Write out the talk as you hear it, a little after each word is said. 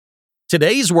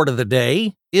Today's word of the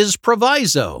day is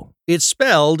proviso. It's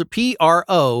spelled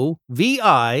Proviso.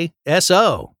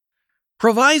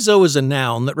 Proviso is a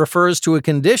noun that refers to a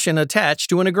condition attached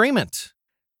to an agreement.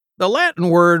 The Latin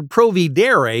word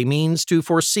providere means to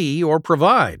foresee or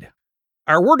provide.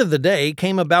 Our word of the day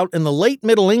came about in the late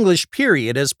Middle English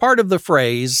period as part of the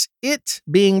phrase, "it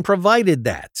being provided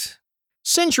that."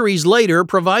 Centuries later,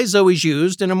 proviso is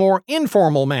used in a more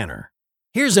informal manner.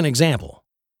 Here's an example.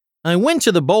 I went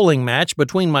to the bowling match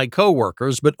between my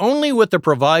coworkers, but only with the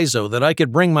proviso that I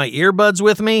could bring my earbuds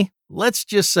with me. Let's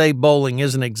just say bowling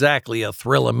isn't exactly a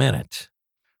thrill a minute.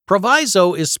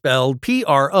 Proviso is spelled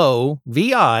Proviso.